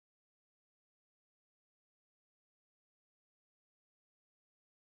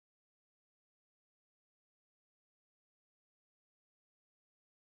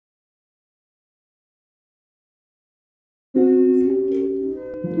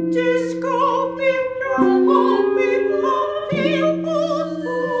Hi,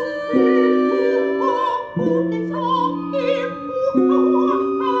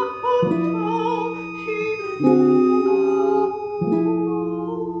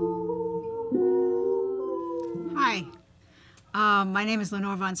 my name is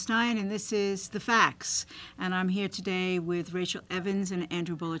Lenore Von Stein, and this is The Facts. And I'm here today with Rachel Evans and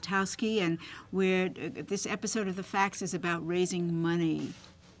Andrew Bolotowski, and this episode of The Facts is about raising money.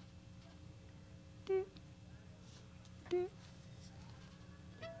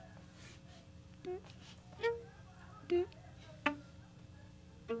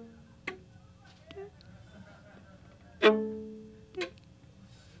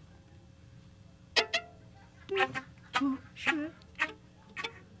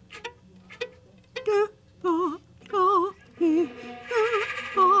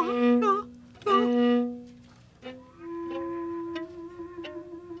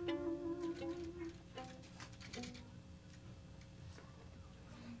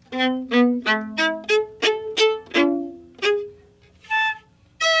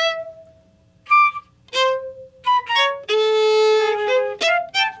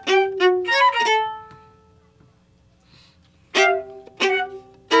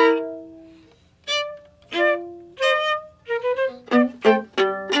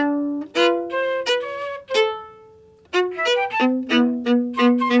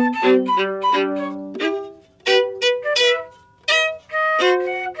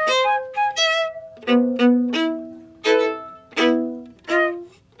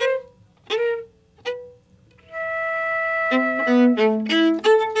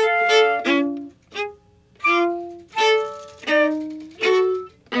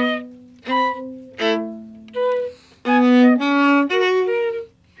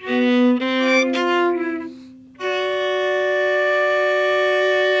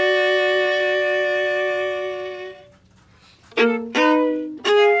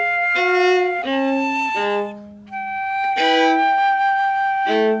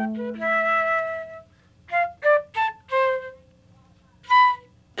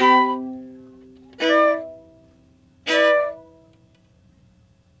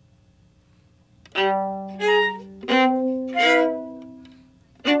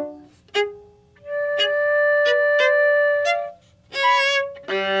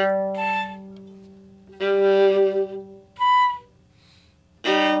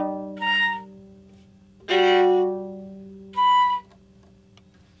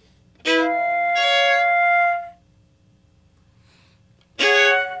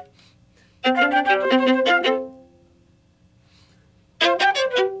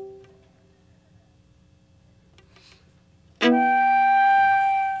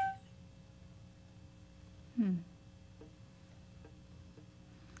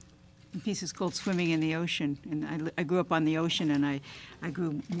 The piece is called Swimming in the Ocean, and I grew up on the ocean, and I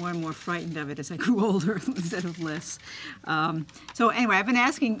grew more and more frightened of it as I grew older instead of less. So anyway, I've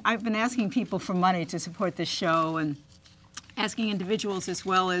been asking people for money to support this show, and asking individuals as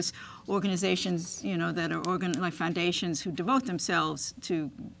well as organizations, that are like foundations who devote themselves to,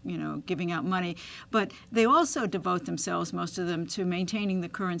 giving out money. But they also devote themselves, most of them, to maintaining the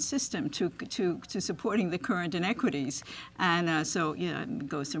current system, to supporting the current inequities. And so, it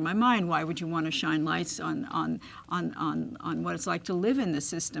goes through my mind, why would you want to shine lights on what it's like to live in the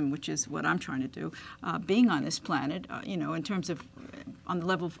system, which is what I'm trying to do, being on this planet, in terms of, on the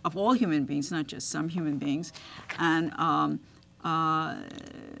level of all human beings, not just some human beings. And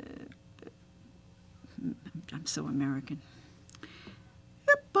I'm so American.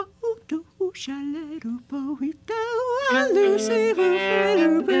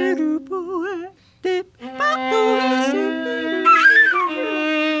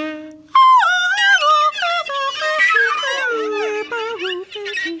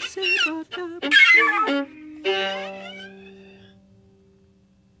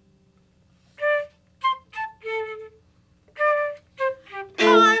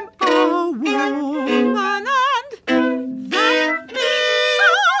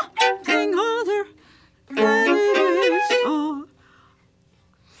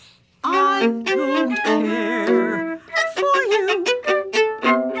 I don't care.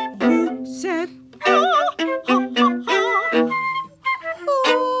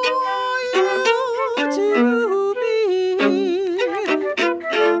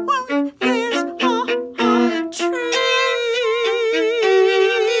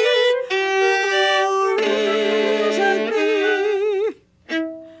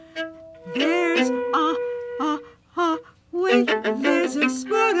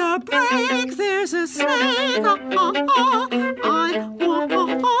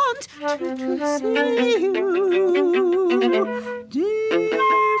 I'm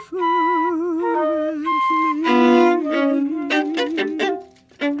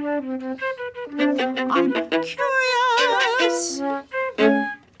curious,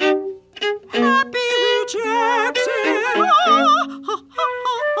 happy rejected.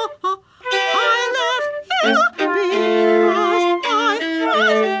 I love you because I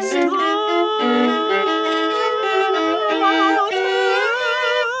was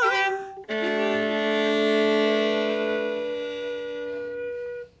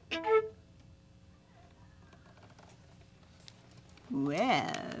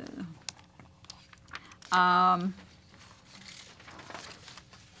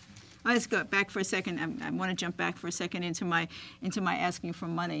let's go back for a second. I want to jump back for a second into my asking for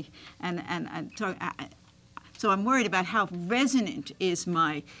money, and talk. So I'm worried about how resonant is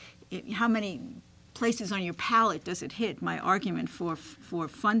how many places on your palette does it hit my argument for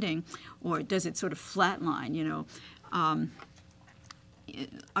funding, or does it sort of flatline? You know.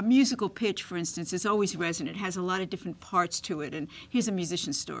 A musical pitch, for instance, is always resonant. It has a lot of different parts to it. And here's a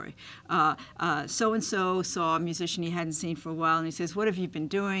musician's story. So-and-so saw a musician he hadn't seen for a while, and he says, "What have you been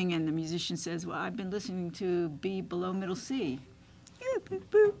doing?" And the musician says, "Well, I've been listening to B below middle C."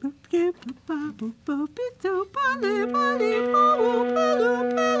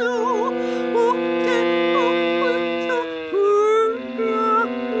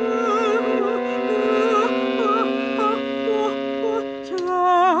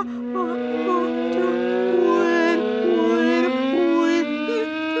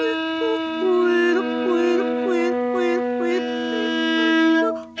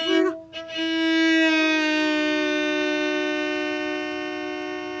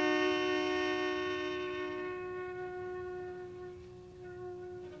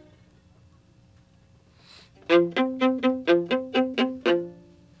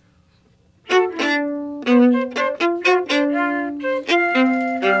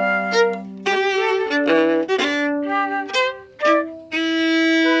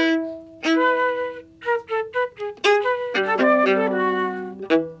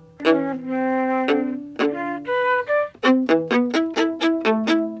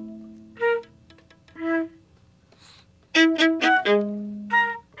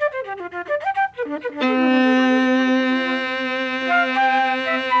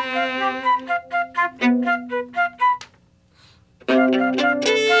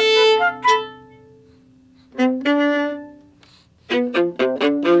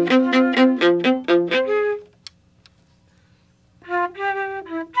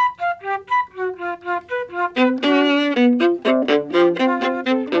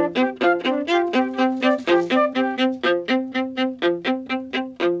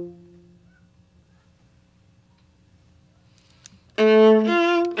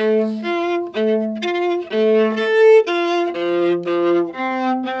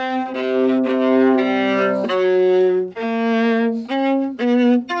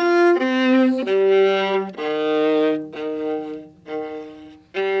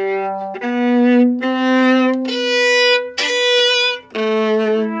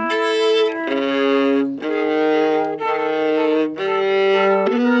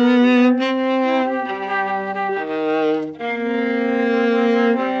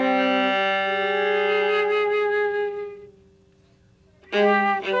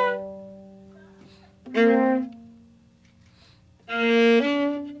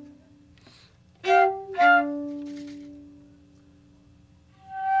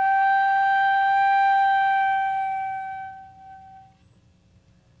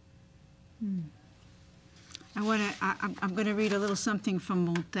 I'm going to read a little something from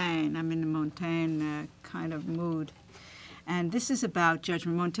Montaigne. I'm in the Montaigne kind of mood. And this is about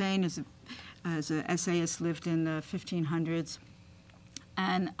judgment. Montaigne is an essayist, lived in the 1500s.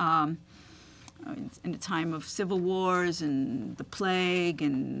 And in a time of civil wars and the plague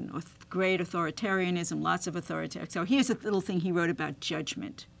and great authoritarianism, lots of authoritarianism. So here's a little thing he wrote about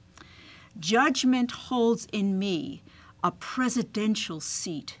judgment. Judgment holds in me a presidential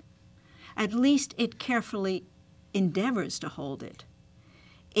seat. At least it carefully endeavors to hold it.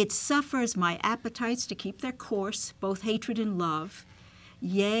 It suffers my appetites to keep their course, both hatred and love,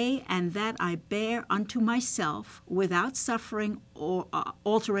 yea, and that I bear unto myself without suffering or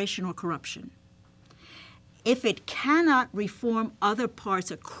alteration or corruption. If it cannot reform other parts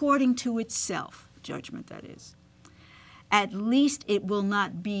according to itself, judgment that is, at least it will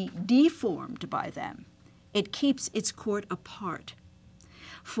not be deformed by them. It keeps its court apart.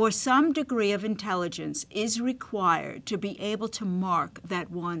 For some degree of intelligence is required to be able to mark that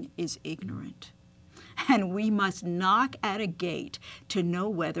one is ignorant. and we must knock at a gate to know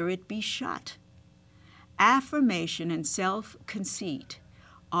whether it be shut. Affirmation and self-conceit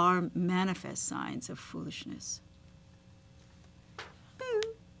are manifest signs of foolishness.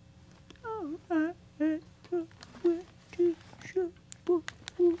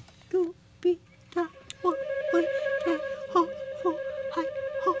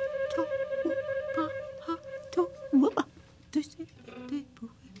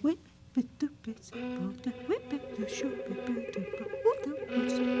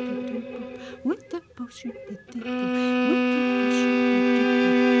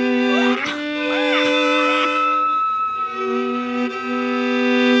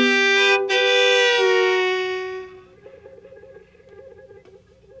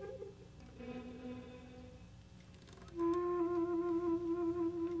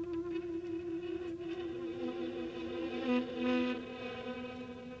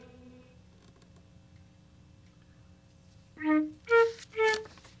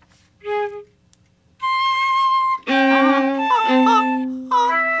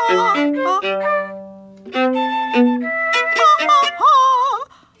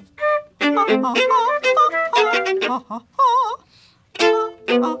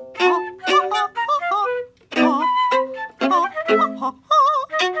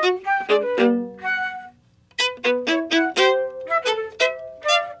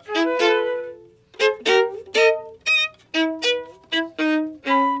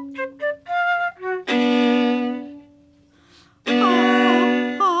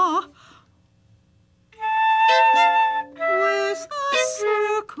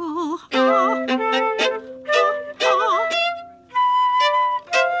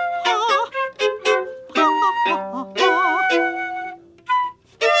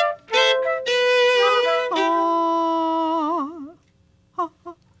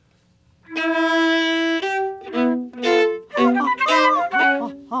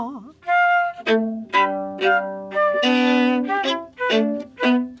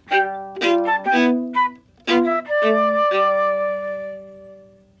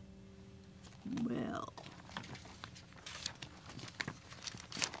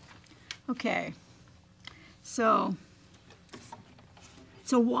 Okay, so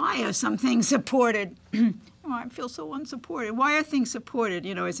why are some things supported? Oh, I feel so unsupported. Why are things supported?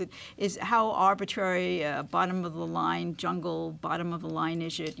 You know, is how arbitrary bottom of the line jungle bottom of the line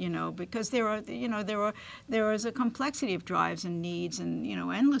is it? You know, because there is a complexity of drives and needs and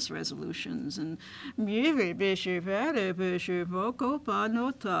endless resolutions and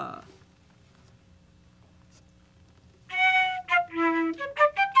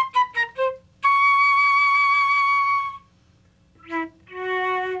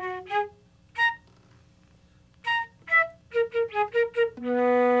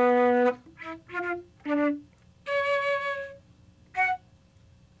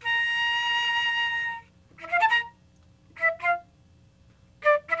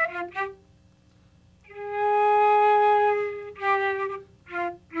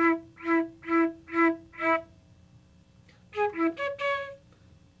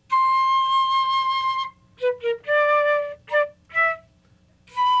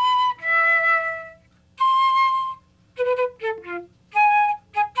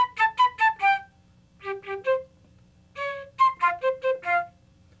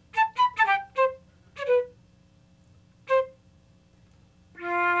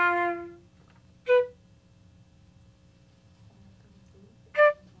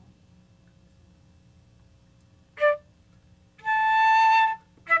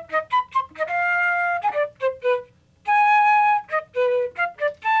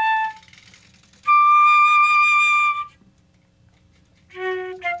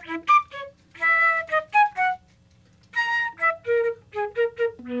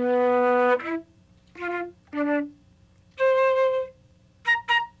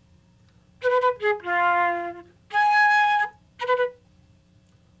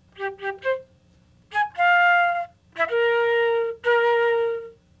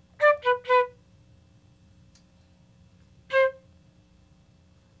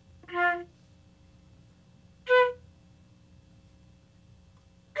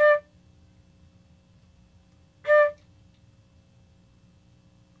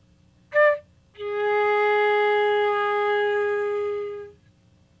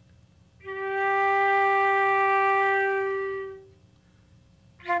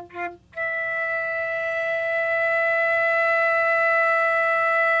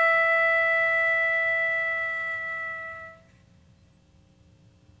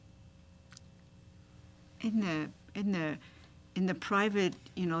in the in the private,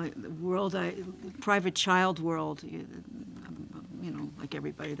 world, private child world, like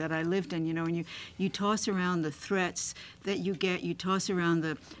everybody that I lived in, and you toss around the threats that you get, you toss around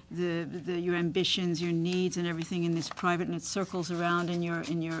your ambitions, your needs, and everything in this private, and it circles around in your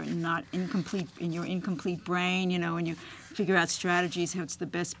incomplete brain, and you figure out strategies, how it's the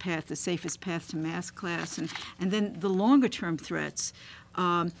best path, the safest path to math class, and then the longer term threats.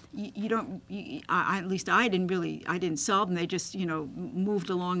 You don't. At least I didn't solve them. They just moved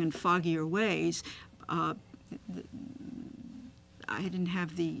along in foggier ways. I didn't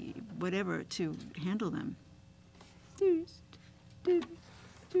have the whatever to handle them.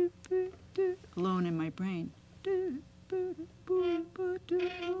 Alone in my brain. You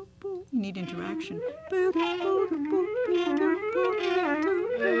need interaction.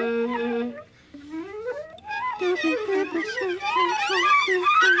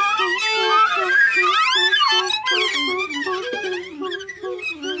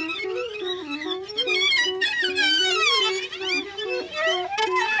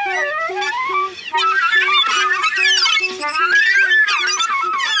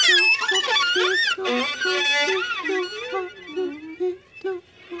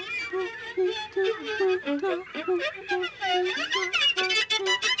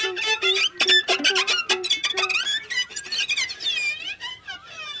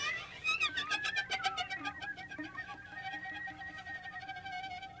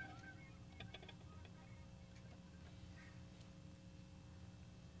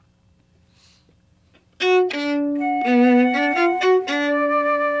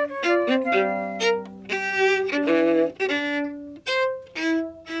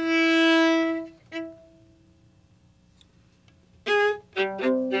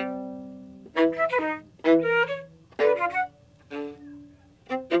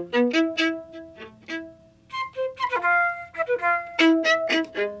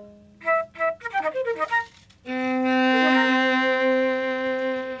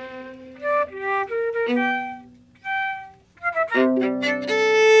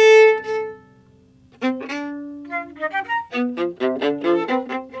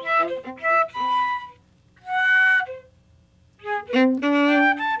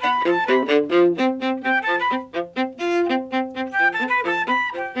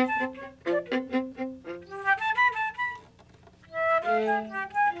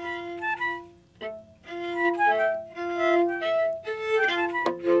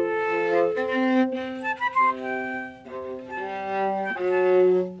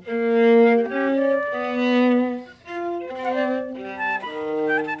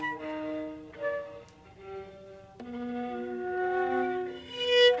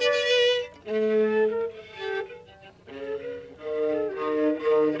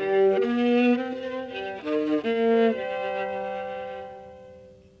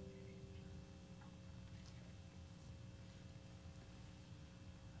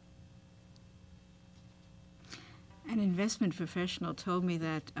 An investment professional told me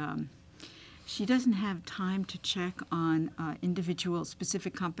that she doesn't have time to check on individual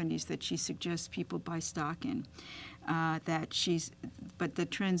specific companies that she suggests people buy stock in. But the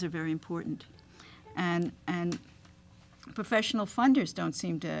trends are very important, and professional funders don't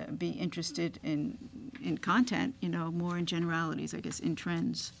seem to be interested in content. More in generalities, I guess, in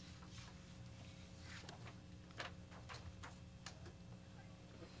trends.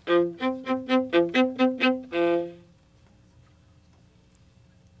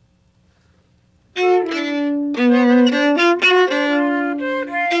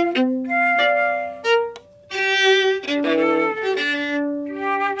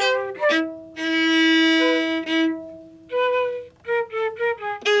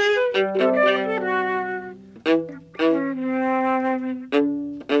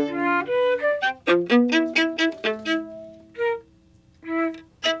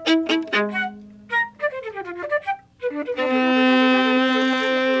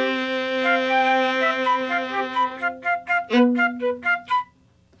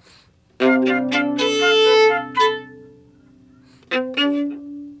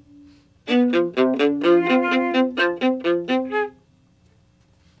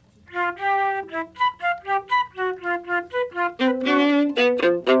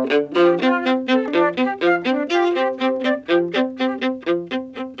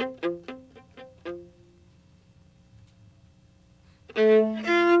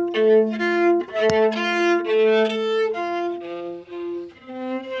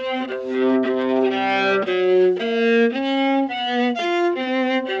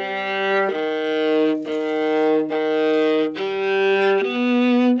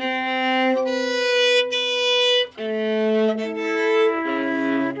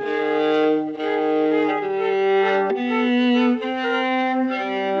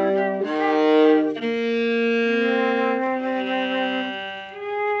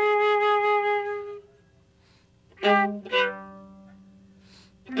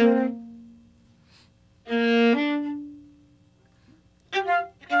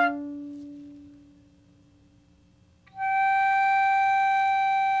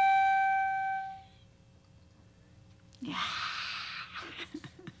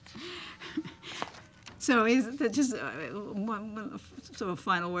 So just one sort of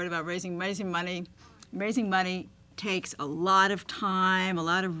final word about raising money. Raising money takes a lot of time, a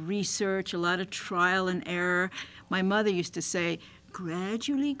lot of research, a lot of trial and error. My mother used to say,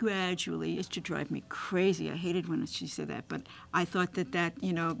 gradually, gradually. It used to drive me crazy. I hated when she said that, but I thought that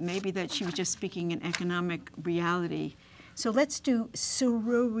maybe that she was just speaking in economic reality. So let's do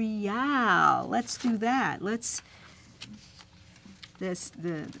surreal. Let's do that. Let's the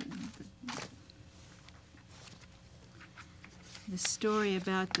story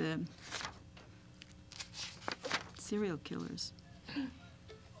about the serial killers.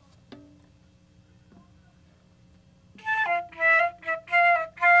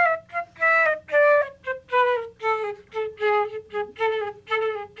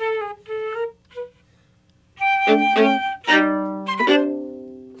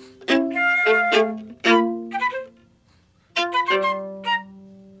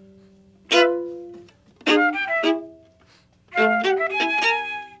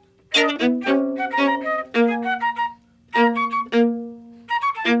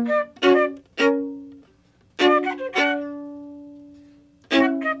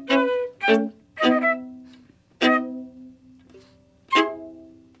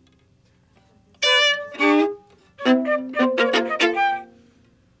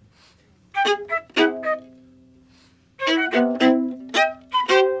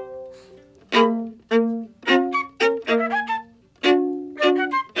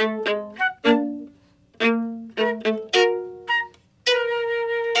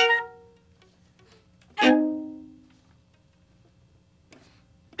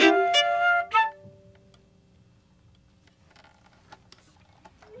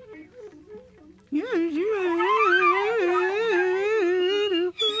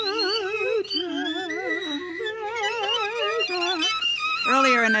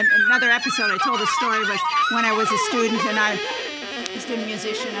 Earlier in another episode, I told a story was when I was a student and I was a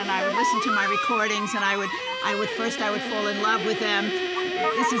musician, and I would listen to my recordings, and I would fall in love with them.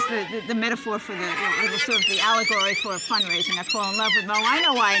 This is the metaphor for the sort of the allegory for fundraising. I fall in love with them. Oh, I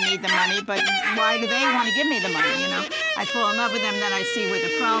know why I need the money, but why do they want to give me the money? I'd fall in love with them, then I'd see where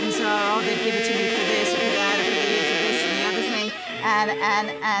the problems are. Oh, they'd give it to me for this or for that or for this and the other thing, and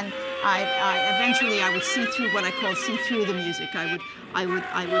eventually I would see through what I called see through the music. I would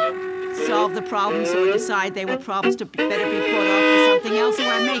solve the problems or decide they were problems to better be put off for something else, or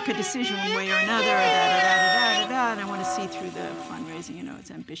I make a decision one way or another, and I want to see through the fundraising.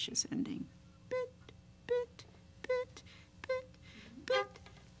 It's ambitious ending.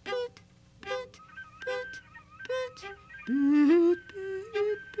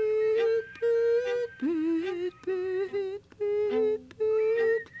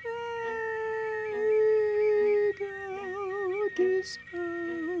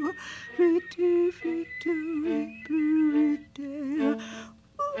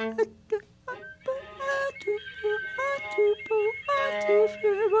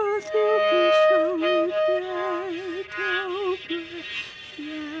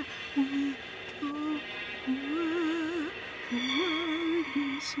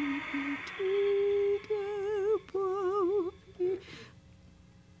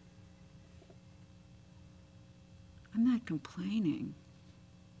 I'm not complaining.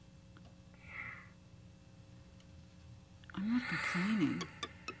 I'm not complaining.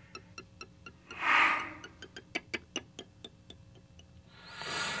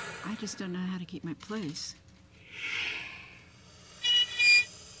 I just don't know how to keep my place.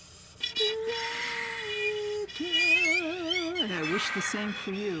 And I wish the same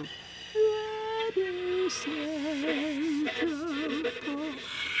for you.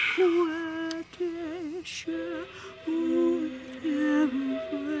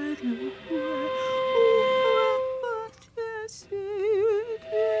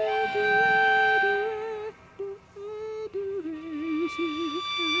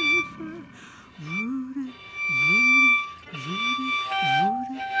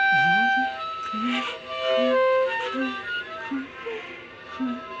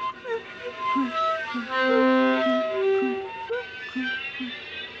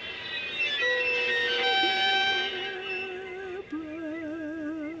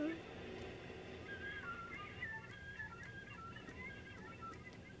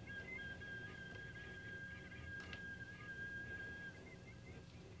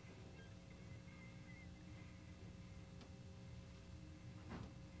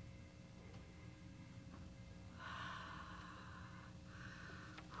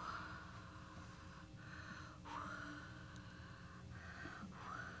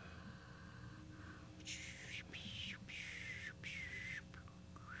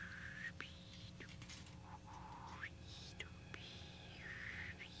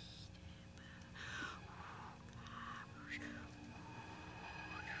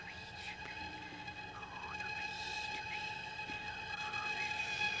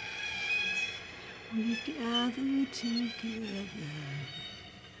 we gather together.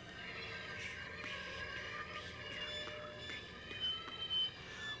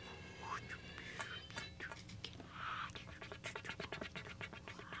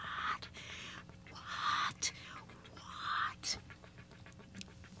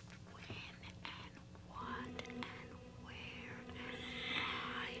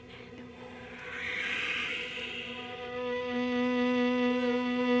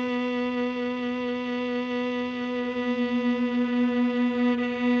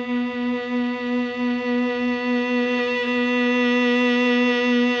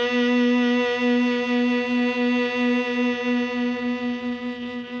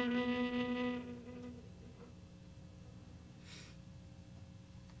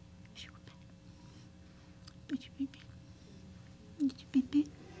 We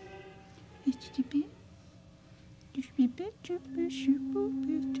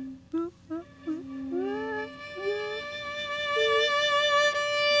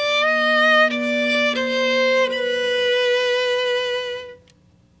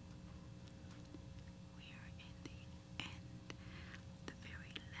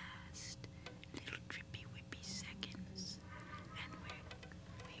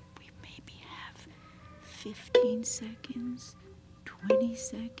 15 seconds, 20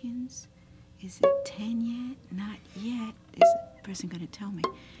 seconds. Is it 10 yet? Not yet. Is the person going to tell me?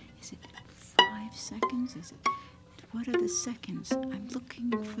 Is it 5 seconds? Is it? What are the seconds? I'm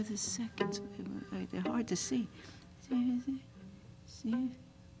looking for the seconds. They're hard to see. See?